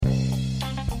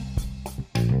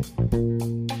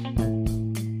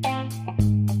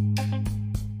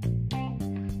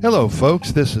Hello,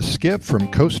 folks. This is Skip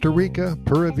from Costa Rica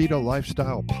Pura Vida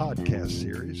Lifestyle Podcast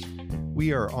Series.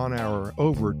 We are on our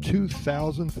over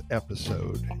 2000th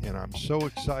episode, and I'm so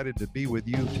excited to be with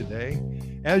you today.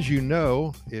 As you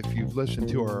know, if you've listened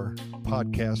to our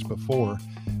podcast before,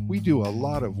 we do a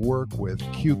lot of work with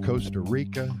Q Costa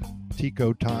Rica,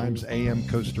 Tico Times, AM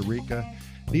Costa Rica.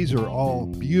 These are all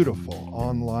beautiful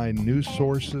online news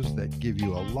sources that give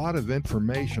you a lot of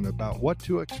information about what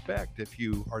to expect if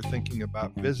you are thinking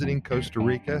about visiting Costa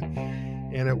Rica.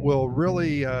 And it will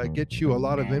really get you a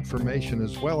lot of information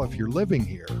as well if you're living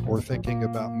here or thinking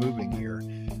about moving here.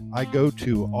 I go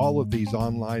to all of these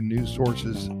online news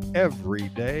sources every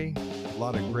day, a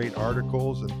lot of great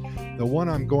articles. And the one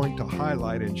I'm going to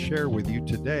highlight and share with you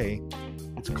today,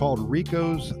 it's called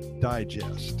Rico's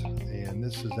Digest. And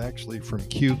this is actually from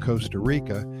Q Costa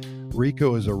Rica.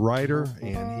 Rico is a writer,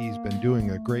 and he's been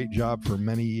doing a great job for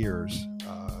many years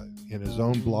in his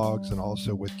own blogs and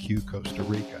also with Q Costa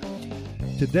Rica.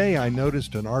 Today, I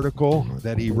noticed an article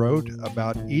that he wrote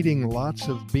about eating lots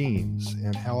of beans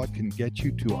and how it can get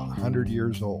you to 100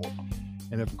 years old.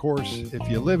 And of course, if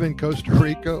you live in Costa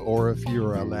Rica or if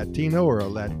you're a Latino or a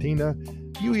Latina,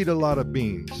 you eat a lot of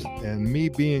beans. And me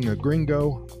being a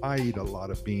gringo, I eat a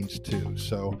lot of beans too.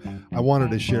 So I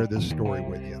wanted to share this story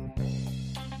with you.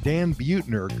 Dan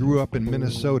Buettner grew up in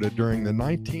Minnesota during the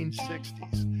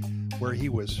 1960s, where he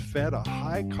was fed a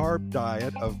high-carb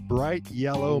diet of bright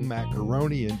yellow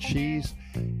macaroni and cheese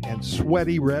and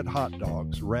sweaty red hot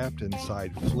dogs wrapped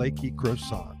inside flaky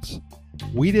croissants.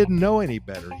 We didn't know any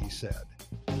better, he said.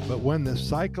 But when the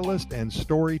cyclist and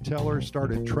storyteller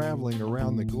started traveling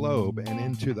around the globe and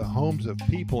into the homes of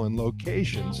people and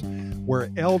locations where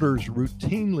elders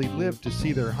routinely lived to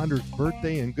see their 100th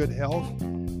birthday in good health,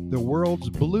 the world's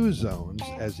blue zones,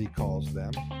 as he calls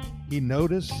them, he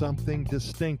noticed something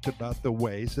distinct about the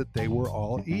ways that they were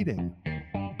all eating.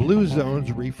 Blue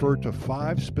zones refer to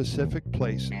 5 specific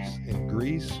places in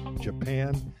Greece,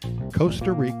 Japan,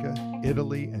 Costa Rica,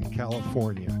 Italy, and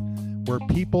California, where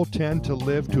people tend to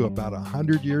live to about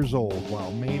 100 years old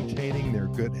while maintaining their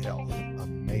good health.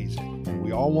 Amazing. And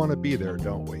we all want to be there,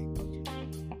 don't we?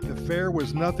 The fare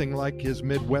was nothing like his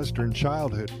Midwestern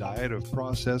childhood diet of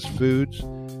processed foods,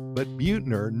 but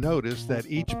Buettner noticed that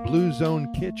each Blue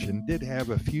Zone kitchen did have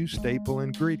a few staple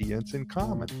ingredients in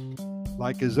common.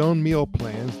 Like his own meal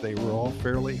plans, they were all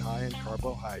fairly high in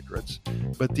carbohydrates,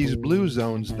 but these Blue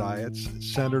Zones diets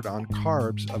centered on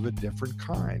carbs of a different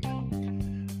kind.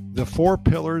 The 4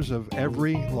 pillars of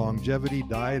every longevity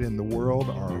diet in the world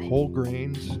are whole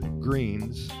grains,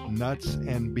 greens, nuts,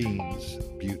 and beans,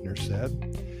 Buettner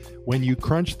said. When you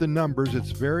crunch the numbers,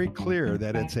 it's very clear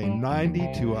that it's a 90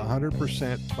 to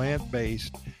 100%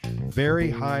 plant-based,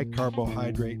 very high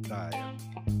carbohydrate diet.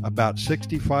 About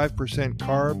 65%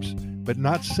 carbs, but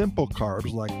not simple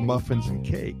carbs like muffins and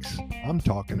cakes. I'm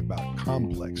talking about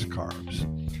complex carbs.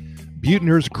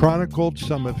 Buettner's chronicled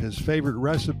some of his favorite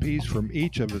recipes from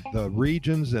each of the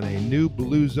regions in a new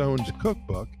Blue Zones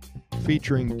cookbook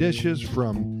featuring dishes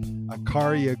from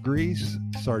Icaria, Greece,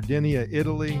 Sardinia,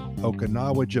 Italy,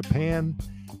 Okinawa, Japan,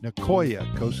 Nicoya,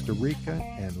 Costa Rica,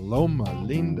 and Loma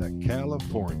Linda,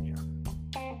 California.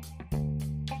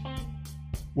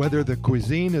 Whether the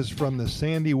cuisine is from the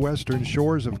sandy western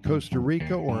shores of Costa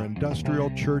Rica or industrial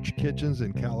church kitchens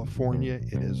in California,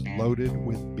 it is loaded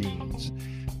with beans.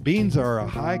 Beans are a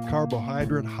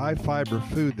high-carbohydrate, high-fiber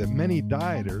food that many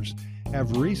dieters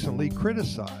have recently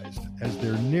criticized, as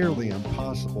they're nearly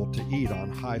impossible to eat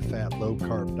on high-fat,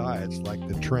 low-carb diets like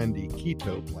the trendy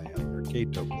keto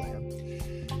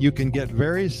plan. You can get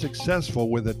very successful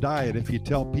with a diet if you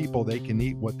tell people they can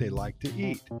eat what they like to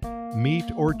eat. Meat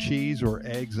or cheese or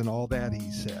eggs and all that, he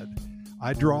said.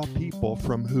 I draw people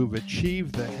from who've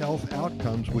achieved the health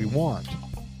outcomes we want.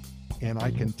 And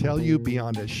I can tell you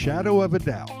beyond a shadow of a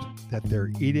doubt that they're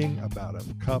eating about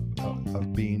a cup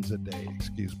of beans a day.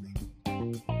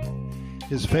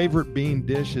 His favorite bean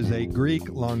dish is a Greek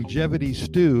longevity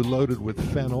stew loaded with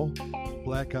fennel,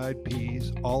 black-eyed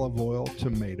peas, olive oil,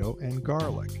 tomato, and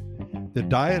garlic. The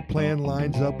diet plan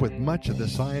lines up with much of the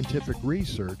scientific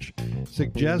research,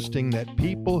 suggesting that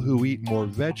people who eat more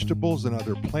vegetables and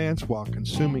other plants while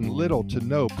consuming little to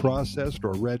no processed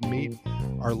or red meat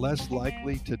are less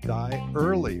likely to die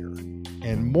earlier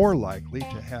and more likely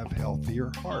to have healthier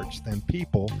hearts than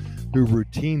people who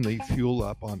routinely fuel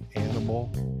up on animal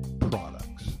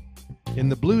products. In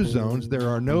the Blue Zones, there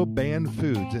are no banned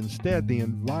foods. Instead, the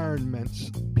environments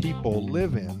people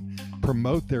live in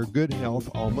promote their good health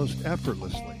almost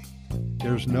effortlessly.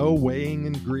 There's no weighing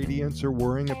ingredients or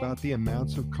worrying about the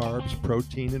amounts of carbs,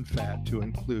 protein, and fat to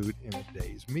include in a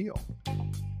day's meal.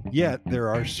 Yet there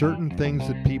are certain things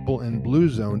that people in blue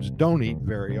zones don't eat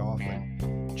very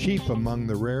often. Chief among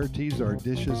the rarities are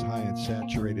dishes high in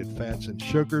saturated fats and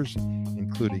sugars,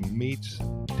 including meats,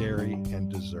 dairy, and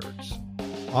desserts.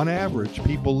 On average,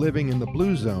 people living in the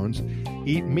blue zones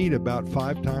eat meat about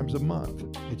 5 times a month.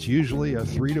 It's usually a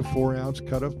 3 to 4 ounce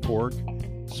cut of pork,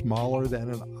 smaller than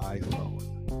an iPhone.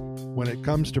 When it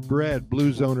comes to bread,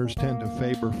 blue zoners tend to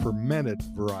favor fermented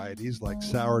varieties like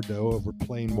sourdough over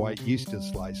plain white yeasted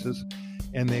slices,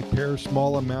 and they pair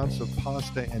small amounts of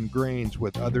pasta and grains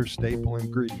with other staple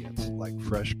ingredients like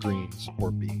fresh greens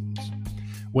or beans.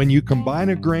 When you combine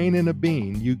a grain and a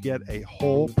bean, you get a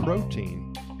whole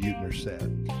protein, Buettner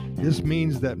said. This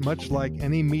means that much like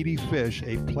any meaty fish,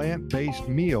 a plant-based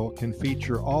meal can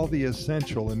feature all the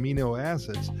essential amino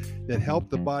acids that help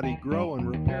the body grow and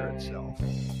repair itself,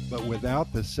 but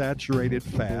without the saturated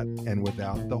fat and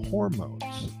without the hormones,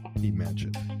 he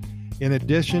mentioned. In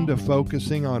addition to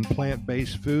focusing on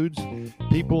plant-based foods,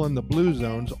 people in the blue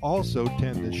zones also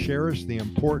tend to cherish the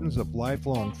importance of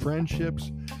lifelong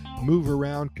friendships, move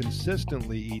around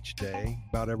consistently each day,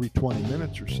 about every 20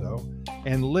 minutes or so,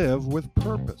 and live with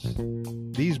purpose.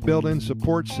 These built-in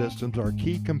support systems are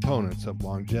key components of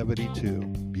longevity too,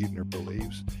 Buettner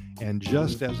believes, and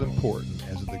just as important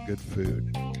as the good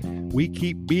food. We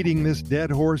keep beating this dead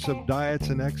horse of diets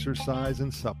and exercise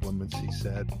and supplements, he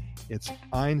said. It's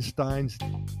Einstein's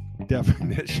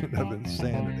definition of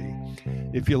insanity.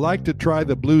 If you like to try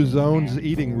the Blue Zone's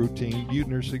eating routine,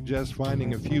 Buettner suggests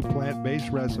finding a few plant-based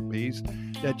recipes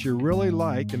that you really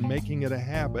like and making it a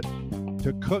habit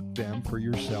to cook them for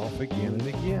yourself again and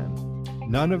again.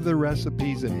 None of the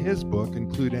recipes in his book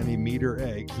include any meat or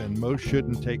eggs, and most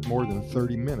shouldn't take more than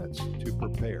 30 minutes to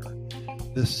prepare.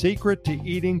 The secret to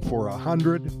eating for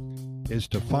 100 is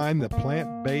to find the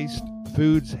plant-based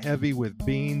foods heavy with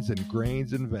beans and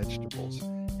grains and vegetables,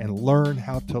 and learn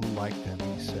how to like them,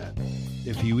 he said.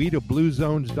 If you eat a Blue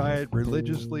Zones diet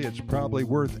religiously, it's probably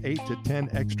worth 8 to 10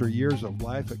 extra years of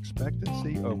life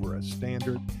expectancy over a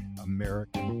standard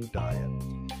American diet.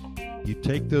 You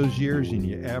take those years and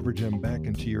you average them back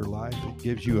into your life, it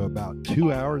gives you about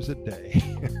 2 hours a day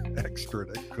extra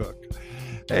to cook.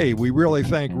 Hey, we really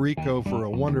thank Rico for a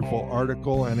wonderful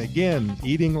article. And again,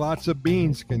 eating lots of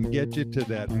beans can get you to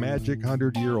that magic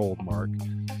 100-year-old mark.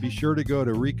 Be sure to go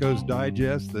to Rico's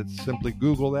Digest. That's simply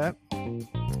Google that,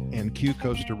 and Q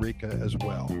Costa Rica as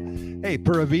well. Hey,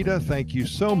 Pura Vida, thank you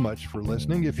so much for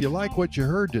listening. If you like what you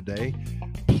heard today,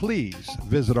 please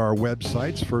visit our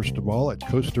websites, first of all, at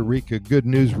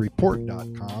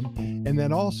CostaRicaGoodNewsReport.com. And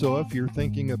then also, if you're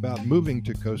thinking about moving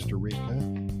to Costa Rica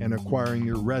and acquiring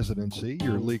your residency,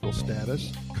 your legal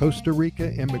status, Costa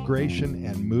Rica Immigration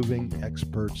and Moving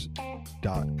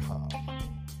Experts.com.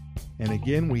 And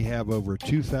again, we have over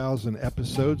 2,000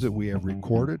 episodes that we have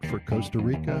recorded for Costa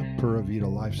Rica Pura Vida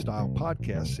Lifestyle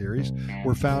podcast series.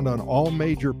 We're found on all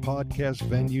major podcast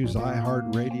venues,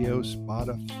 iHeartRadio,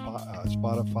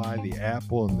 Spotify, the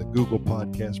Apple and the Google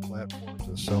podcast platforms,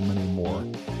 and so many more.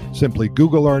 Simply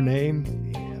Google our name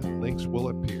and links will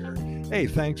appear. Hey,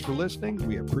 thanks for listening.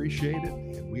 We appreciate it,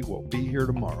 and we will be here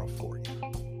tomorrow for you.